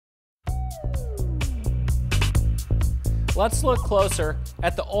Let's look closer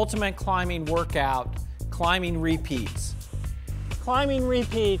at the ultimate climbing workout, climbing repeats. Climbing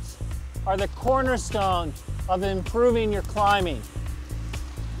repeats are the cornerstone of improving your climbing.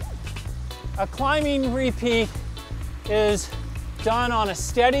 A climbing repeat is done on a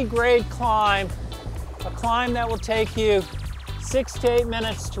steady grade climb, a climb that will take you 6 to 8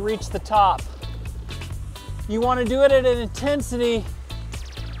 minutes to reach the top. You want to do it at an intensity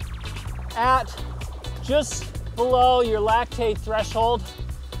at just below your lactate threshold,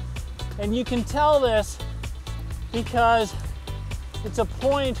 and you can tell this because it's a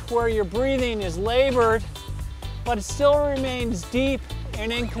point where your breathing is labored, but it still remains deep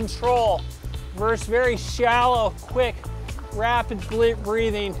and in control versus very shallow, quick, rapid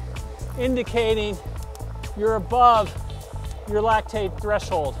breathing, indicating you're above your lactate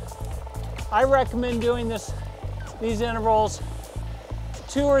threshold. I recommend doing these intervals,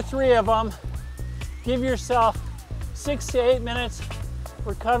 2 or 3 of them. Give yourself 6 to 8 minutes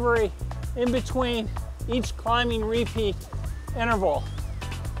recovery in between each climbing repeat interval.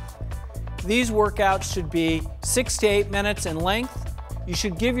 These workouts should be 6 to 8 minutes in length. You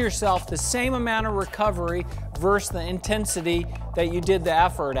should give yourself the same amount of recovery versus the intensity that you did the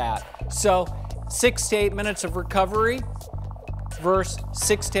effort at. So 6 to 8 minutes of recovery versus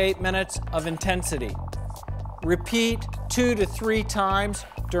 6 to 8 minutes of intensity. Repeat 2 to 3 times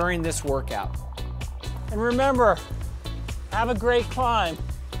during this workout. And remember, have a great climb.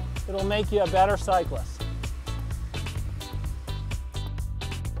 It'll make you a better cyclist.